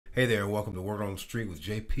Hey there, welcome to Word on the Street with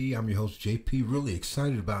JP. I'm your host, JP. Really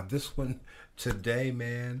excited about this one today,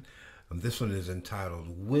 man. This one is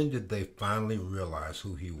entitled, When Did They Finally Realize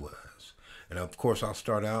Who He Was? And of course, I'll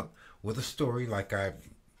start out with a story like I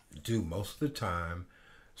do most of the time.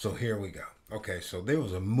 So here we go. Okay, so there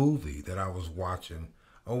was a movie that I was watching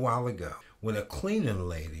a while ago when a cleaning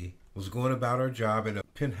lady was going about her job in a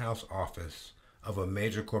penthouse office of a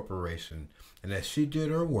major corporation, and as she did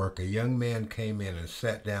her work, a young man came in and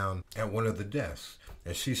sat down at one of the desks.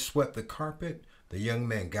 As she swept the carpet, the young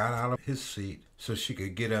man got out of his seat so she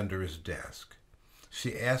could get under his desk.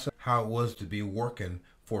 She asked him how it was to be working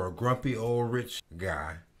for a grumpy old rich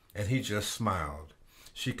guy, and he just smiled.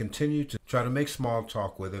 She continued to try to make small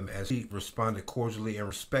talk with him as he responded cordially and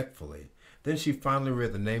respectfully. Then she finally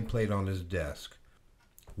read the nameplate on his desk.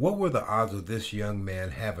 What were the odds of this young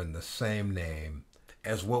man having the same name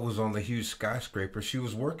as what was on the huge skyscraper she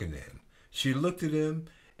was working in? She looked at him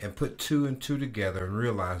and put two and two together and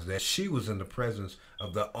realized that she was in the presence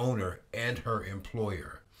of the owner and her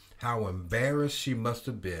employer. How embarrassed she must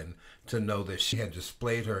have been to know that she had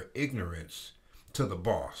displayed her ignorance to the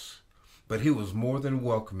boss. But he was more than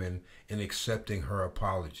welcoming in accepting her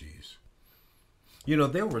apologies. You know,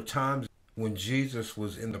 there were times when Jesus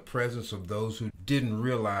was in the presence of those who didn't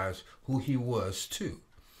realize who he was too.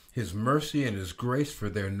 His mercy and his grace for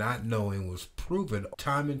their not knowing was proven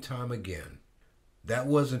time and time again. That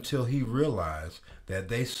was until he realized that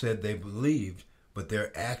they said they believed, but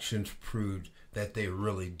their actions proved that they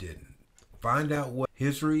really didn't. Find out what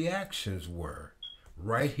his reactions were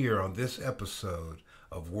right here on this episode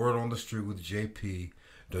of Word on the Street with JP.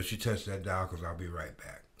 Don't you touch that dial, because I'll be right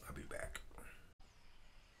back. I'll be back.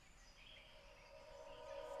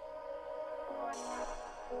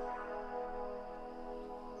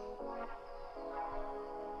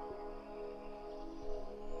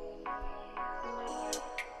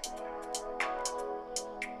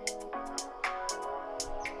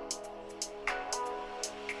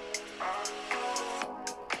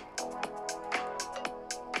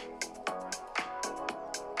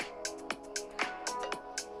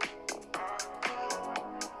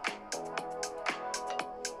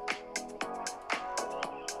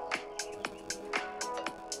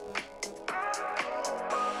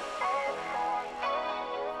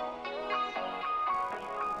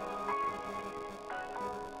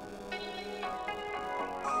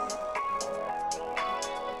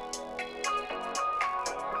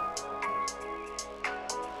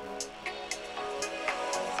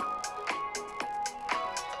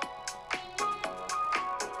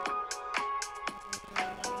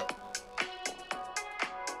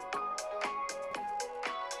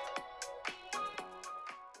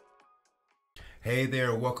 Hey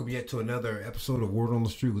there, welcome yet to another episode of Word on the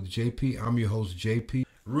Street with JP. I'm your host, JP.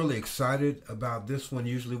 Really excited about this one.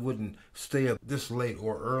 Usually wouldn't stay up this late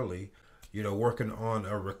or early, working on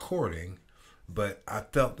a recording, but I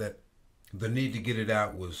felt that the need to get it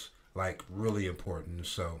out was like really important.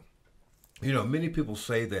 So, many people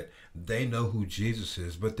say that they know who Jesus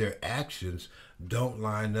is, but their actions don't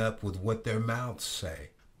line up with what their mouths say.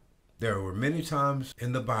 There were many times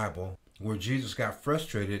in the Bible where Jesus got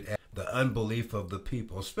frustrated at the unbelief of the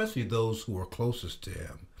people, especially those who were closest to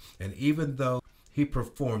him. And even though he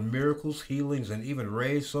performed miracles, healings, and even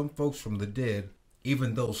raised some folks from the dead,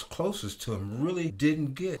 even those closest to him really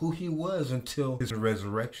didn't get who he was until his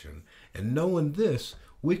resurrection. And knowing this,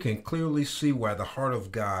 we can clearly see why the heart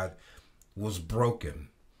of God was broken.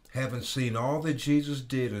 Having seen all that Jesus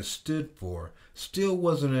did and stood for, still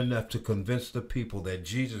wasn't enough to convince the people that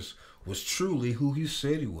Jesus was truly who he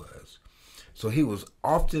said he was. So he was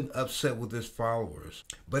often upset with his followers,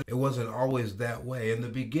 but it wasn't always that way. In the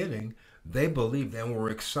beginning, they believed and were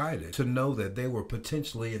excited to know that they were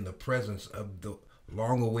potentially in the presence of the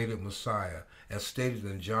long-awaited Messiah, as stated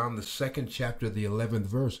in John, the 2nd chapter, the 11th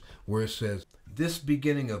verse, where it says, "This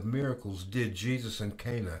beginning of miracles did Jesus in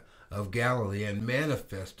Cana of Galilee and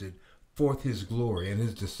manifested forth his glory, and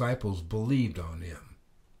his disciples believed on him."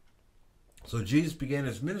 So Jesus began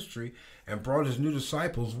his ministry and brought his new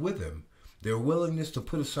disciples with him. Their willingness to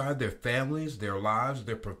put aside their families, their lives,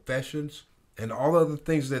 their professions, and all other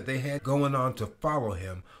things that they had going on to follow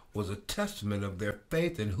him was a testament of their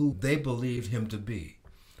faith in who they believed him to be.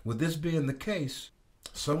 With this being the case,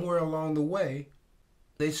 somewhere along the way,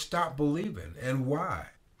 they stopped believing. And why?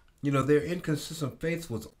 Their inconsistent faith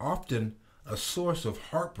was often a source of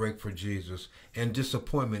heartbreak for Jesus and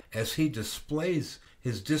disappointment as he displays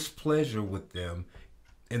his displeasure with them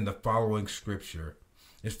in the following scripture.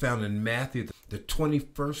 It's found in Matthew, the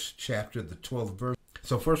 21st chapter, the 12th verse.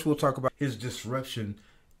 So first we'll talk about his disruption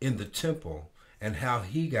in the temple and how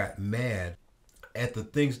he got mad at the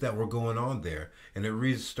things that were going on there. And it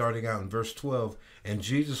reads, starting out in verse 12, and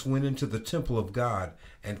Jesus went into the temple of God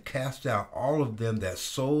and cast out all of them that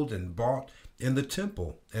sold and bought in the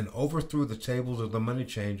temple, and overthrew the tables of the money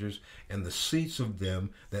changers and the seats of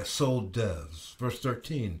them that sold doves. Verse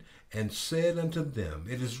 13, and said unto them,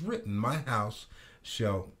 it is written, my house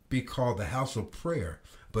shall be called the house of prayer,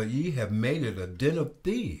 but ye have made it a den of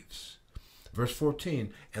thieves. Verse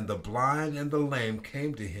 14, and the blind and the lame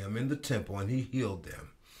came to him in the temple, and he healed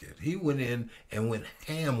them. He went in and went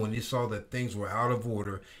ham when he saw that things were out of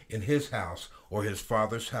order in his house or his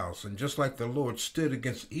father's house. And just like the Lord stood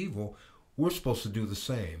against evil, we're supposed to do the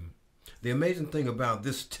same. The amazing thing about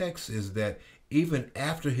this text is that even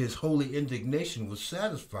after his holy indignation was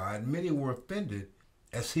satisfied, many were offended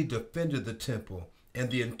as he defended the temple and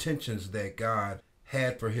the intentions that God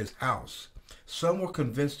had for his house. Some were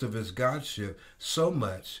convinced of his godship so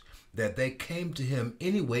much that they came to him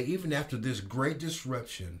anyway, even after this great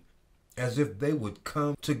disruption, as if they would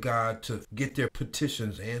come to God to get their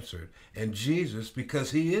petitions answered. And Jesus,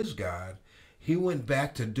 because he is God, he went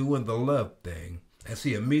back to doing the love thing, as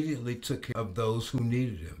he immediately took care of those who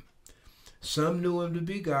needed him. Some knew him to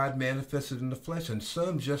be God manifested in the flesh, and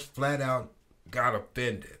some just flat out got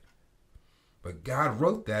offended. But God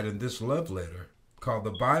wrote that in this love letter called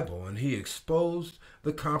the Bible, and he exposed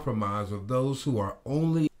the compromise of those who are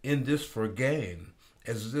only in this for gain,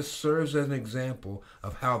 as this serves as an example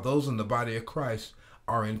of how those in the body of Christ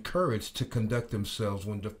are encouraged to conduct themselves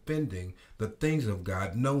when defending the things of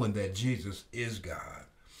God, knowing that Jesus is God.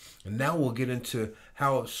 And now we'll get into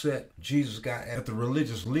how upset Jesus got at the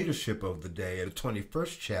religious leadership of the day at the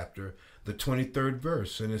 21st chapter, the 23rd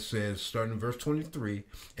verse. And it says, starting in verse 23,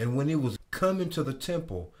 and when he was come into the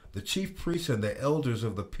temple, the chief priests and the elders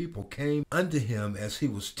of the people came unto him as he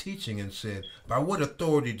was teaching, and said, by what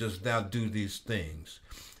authority dost thou do these things?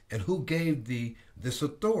 And who gave thee this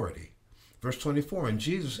authority? Verse 24, and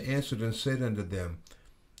Jesus answered and said unto them,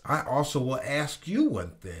 I also will ask you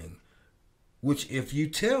one thing, which if you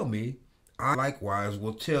tell me, I likewise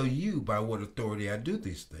will tell you by what authority I do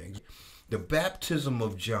these things. The baptism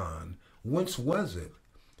of John, whence was it?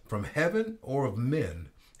 From heaven or of men?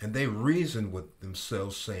 And they reasoned with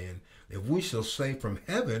themselves, saying, if we shall say from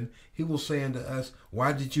heaven, he will say unto us,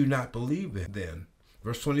 why did you not believe him then?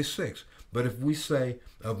 Verse 26, but if we say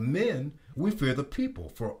of men, we fear the people,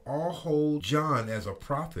 for all hold John as a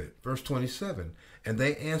prophet. Verse 27, and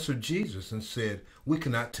they answered Jesus and said, we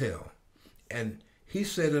cannot tell. And he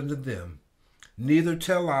said unto them, neither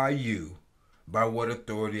tell I you by what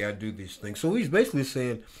authority I do these things. So he's basically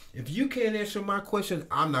saying, if you can't answer my question,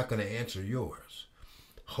 I'm not going to answer yours.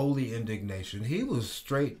 Holy indignation. He was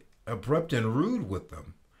straight, abrupt, and rude with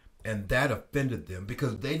them. And that offended them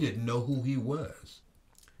because they didn't know who he was.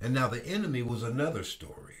 And now the enemy was another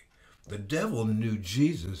story. The devil knew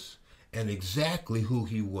Jesus and exactly who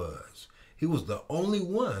he was. He was the only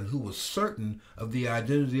one who was certain of the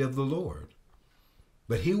identity of the Lord.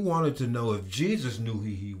 But he wanted to know if Jesus knew who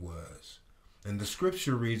he was. And the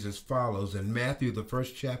scripture reads as follows in Matthew, the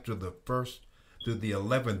first chapter, the 1st through the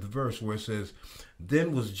 11th verse, where it says,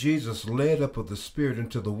 then was Jesus led up of the Spirit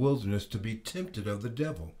into the wilderness to be tempted of the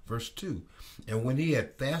devil. Verse 2, and when he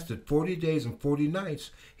had fasted 40 days and 40 nights,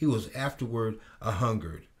 he was afterward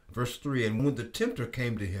a-hungered. Verse 3, and when the tempter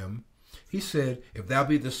came to him, he said, if thou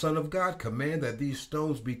be the Son of God, command that these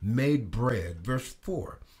stones be made bread. Verse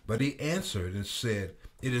 4, but he answered and said,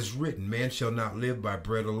 it is written, man shall not live by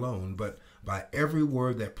bread alone, but by every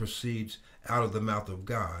word that proceeds out of the mouth of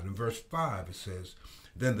God. In verse 5 it says,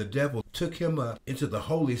 then the devil took him up into the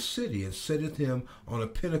holy city, and setteth him on a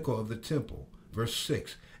pinnacle of the temple. Verse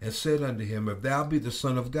 6, and said unto him, if thou be the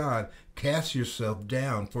Son of God, cast yourself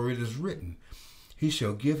down, for it is written, he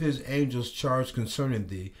shall give his angels charge concerning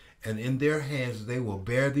thee, and in their hands they will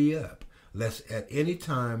bear thee up, lest at any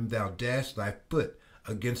time thou dash thy foot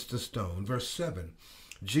against a stone. Verse 7,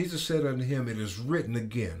 Jesus said unto him, it is written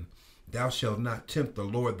again, thou shalt not tempt the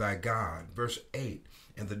Lord thy God. Verse 8,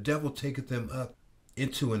 and the devil taketh him up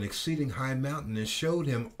into an exceeding high mountain, and showed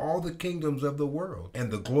him all the kingdoms of the world, and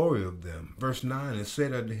the glory of them. Verse 9, and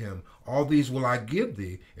said unto him, all these will I give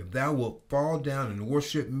thee, if thou wilt fall down and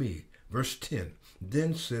worship me. Verse 10,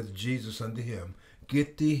 then saith Jesus unto him,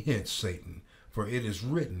 get thee hence, Satan, for it is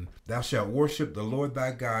written, thou shalt worship the Lord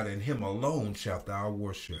thy God, and him alone shalt thou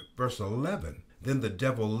worship. Verse 11, then the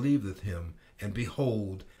devil leaveth him, and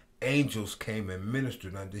behold, angels came and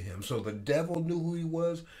ministered unto him. So the devil knew who he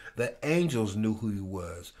was, the angels knew who he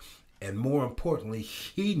was, and more importantly,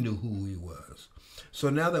 he knew who he was.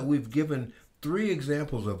 So now that we've given 3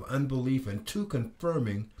 examples of unbelief and 2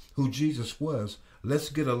 confirming who Jesus was, let's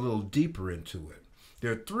get a little deeper into it.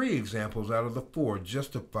 There are 3 examples out of the 4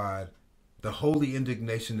 justified the holy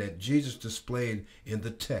indignation that Jesus displayed in the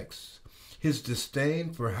text. His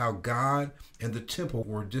disdain for how God and the temple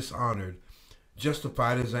were dishonored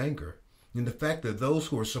justified his anger. And the fact that those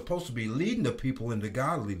who were supposed to be leading the people into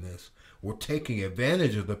godliness were taking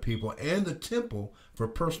advantage of the people and the temple for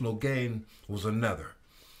personal gain was another.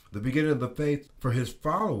 The beginning of the faith for his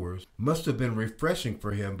followers must have been refreshing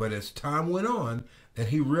for him, but as time went on and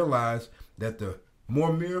he realized that the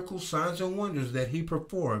more miracles, signs, and wonders that he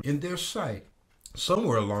performed in their sight,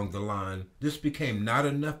 somewhere along the line, this became not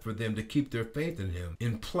enough for them to keep their faith in him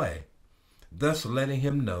in play, thus letting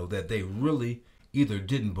him know that they really either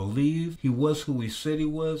didn't believe he was who he said he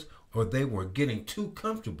was, or they were getting too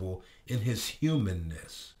comfortable in his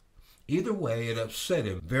humanness. Either way, it upset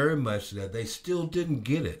him very much that they still didn't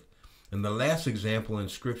get it. And the last example in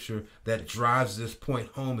Scripture that drives this point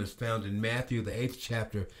home is found in Matthew, the 8th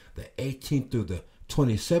chapter, the 18th through the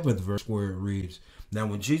 27th verse, where it reads, "Now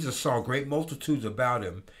when Jesus saw great multitudes about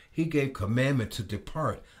him, he gave commandment to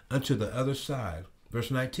depart unto the other side." Verse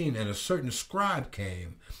 19, "And a certain scribe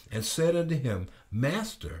came and said unto him,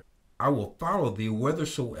 Master, I will follow thee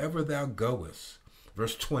whithersoever thou goest."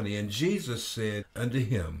 Verse 20, "And Jesus said unto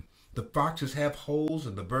him, The foxes have holes,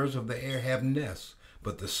 and the birds of the air have nests,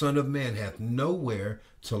 but the Son of Man hath nowhere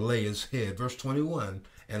to lay his head." Verse 21,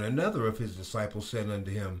 "And another of his disciples said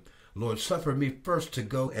unto him, Lord, suffer me first to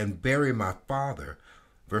go and bury my father."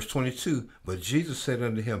 Verse 22, "But Jesus said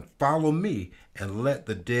unto him, Follow me, and let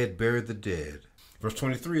the dead bury the dead." Verse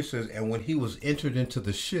 23 it says, "And when he was entered into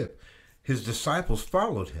the ship, his disciples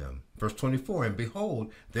followed him." Verse 24, "And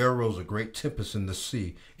behold, there arose a great tempest in the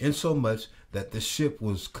sea, insomuch that the ship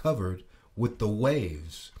was covered with the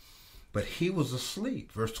waves. But he was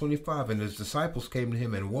asleep." Verse 25, "And his disciples came to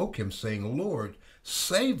him and woke him, saying, Lord,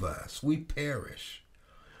 save us, we perish."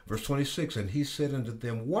 Verse 26, "And he said unto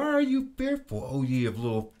them, Why are you fearful, O ye of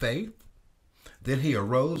little faith?" Then he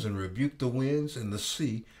arose and rebuked the winds and the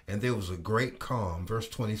sea, and there was a great calm. Verse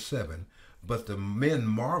 27, "But the men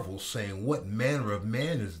marveled, saying, What manner of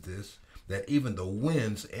man is this, that even the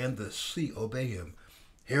winds and the sea obey him?"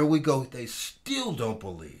 Here we go. They still don't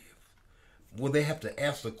believe. Well, they have to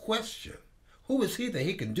ask the question, who is he that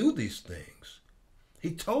he can do these things?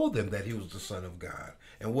 He told them that he was the Son of God.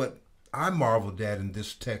 And what I marveled at in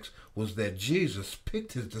this text was that Jesus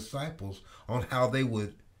picked his disciples on how they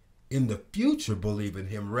would in the future believe in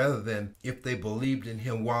him, rather than if they believed in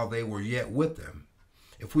him while they were yet with him.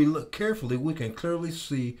 If we look carefully, we can clearly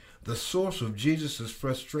see the source of Jesus'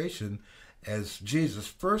 frustration, as Jesus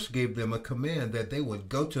first gave them a command that they would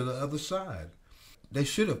go to the other side. They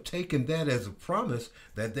should have taken that as a promise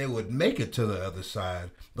that they would make it to the other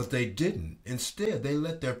side, but they didn't. Instead, they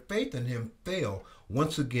let their faith in him fail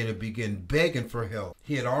once again and began begging for help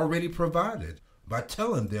he had already provided by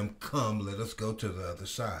telling them, "Come, let us go to the other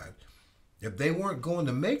side." If they weren't going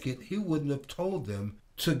to make it, he wouldn't have told them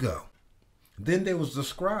to go. Then there was the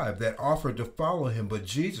scribe that offered to follow him, but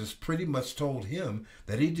Jesus pretty much told him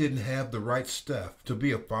that he didn't have the right stuff to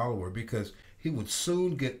be a follower, because he would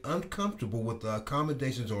soon get uncomfortable with the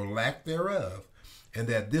accommodations or lack thereof, and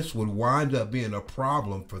that this would wind up being a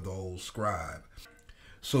problem for the old scribe.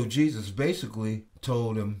 So Jesus basically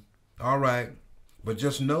told him, all right, but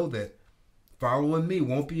just know that following me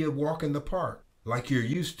won't be a walk in the park like you're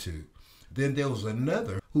used to. Then there was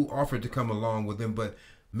another who offered to come along with him, but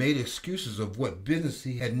made excuses of what business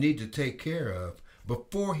he had need to take care of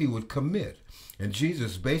before he would commit. And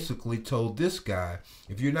Jesus basically told this guy,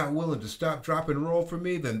 if you're not willing to stop, drop, and roll for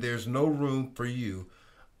me, then there's no room for you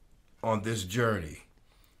on this journey.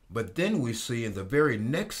 But then we see in the very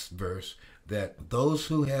next verse that those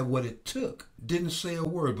who had what it took didn't say a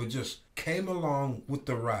word, but just came along with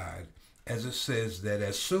the ride. As it says that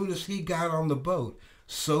as soon as he got on the boat,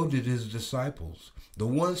 so did his disciples. The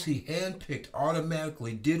ones he handpicked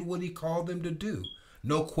automatically did what he called them to do.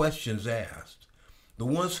 No questions asked. The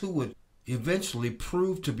ones who would eventually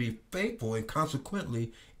prove to be faithful and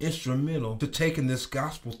consequently instrumental to taking this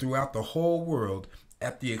gospel throughout the whole world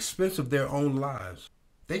at the expense of their own lives.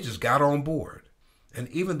 They just got on board. And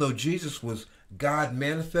even though Jesus was God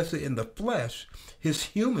manifested in the flesh, his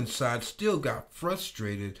human side still got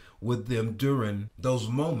frustrated with them during those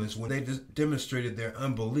moments when they demonstrated their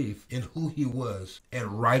unbelief in who he was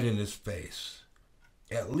and right in his face.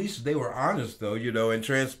 At least they were honest, though, and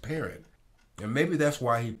transparent. And maybe that's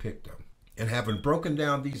why he picked them. And having broken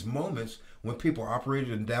down these moments when people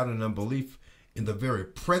operated in doubt and unbelief in the very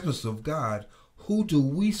presence of God, who do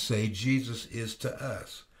we say Jesus is to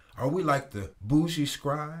us? Are we like the bougie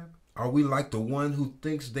scribe? Are we like the one who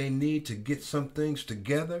thinks they need to get some things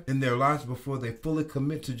together in their lives before they fully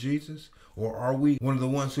commit to Jesus? Or are we one of the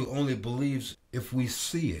ones who only believes if we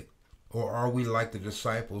see it? Or are we like the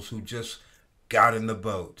disciples who just got in the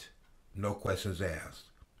boat? No questions asked.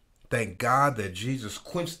 Thank God that Jesus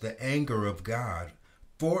quenched the anger of God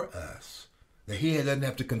for us. That he doesn't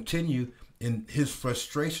have to continue in his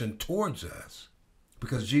frustration towards us.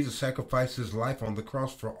 Because Jesus sacrificed his life on the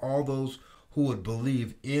cross for all those who would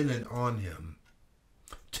believe in and on him.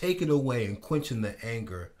 Taking away and quenching the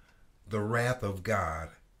anger, the wrath of God.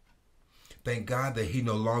 Thank God that he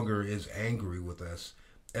no longer is angry with us,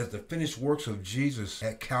 as the finished works of Jesus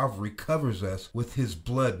at Calvary covers us with his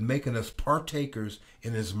blood, making us partakers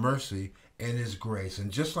in his mercy and his grace.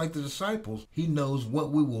 And just like the disciples, he knows what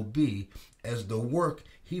we will be, as the work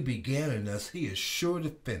he began in us, he is sure to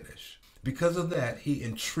finish. Because of that, he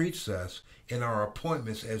entreats us in our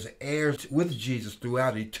appointments as heirs with Jesus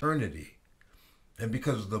throughout eternity. And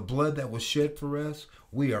because of the blood that was shed for us,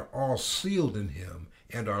 we are all sealed in him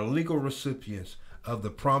and are legal recipients of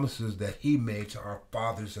the promises that he made to our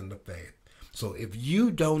fathers in the faith. So if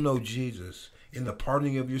you don't know Jesus in the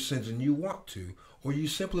pardoning of your sins and you want to, or you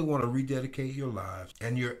simply want to rededicate your lives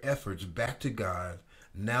and your efforts back to God,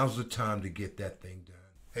 now's the time to get that thing done.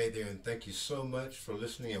 Hey there, and thank you so much for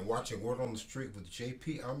listening and watching Word on the Street with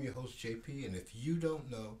JP. I'm your host, JP, and if you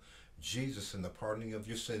don't know Jesus in the pardoning of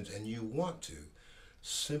your sins and you want to,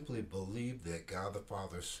 simply believe that God the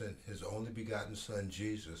Father sent his only begotten Son,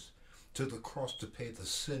 Jesus, to the cross to pay the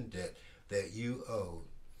sin debt that you owed.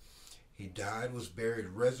 He died, was buried,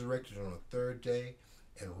 resurrected on the third day,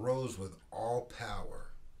 and rose with all power.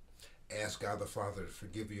 Ask God the Father to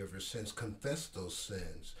forgive you of your sins. Confess those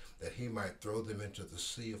sins, that he might throw them into the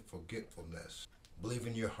sea of forgetfulness. Believe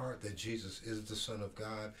in your heart that Jesus is the Son of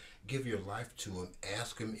God. Give your life to him.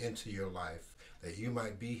 Ask him into your life, that you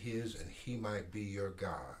might be his and he might be your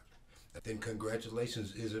God. Then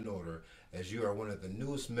congratulations is in order, as you are one of the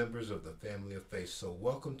newest members of the family of faith. So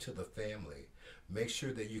welcome to the family. Make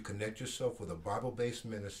sure that you connect yourself with a Bible-based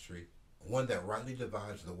ministry, one that rightly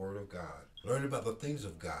divides the Word of God. Learn about the things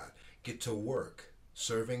of God. Get to work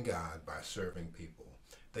serving God by serving people.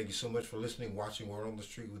 Thank you so much for listening, watching Word on the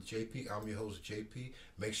Street with JP. I'm your host, JP.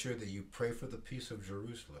 Make sure that you pray for the peace of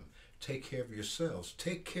Jerusalem. Take care of yourselves.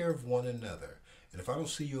 Take care of one another. And if I don't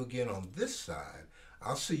see you again on this side,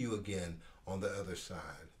 I'll see you again on the other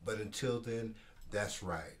side. But until then, that's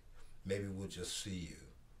right. Maybe we'll just see you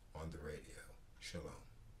on the radio. Shalom.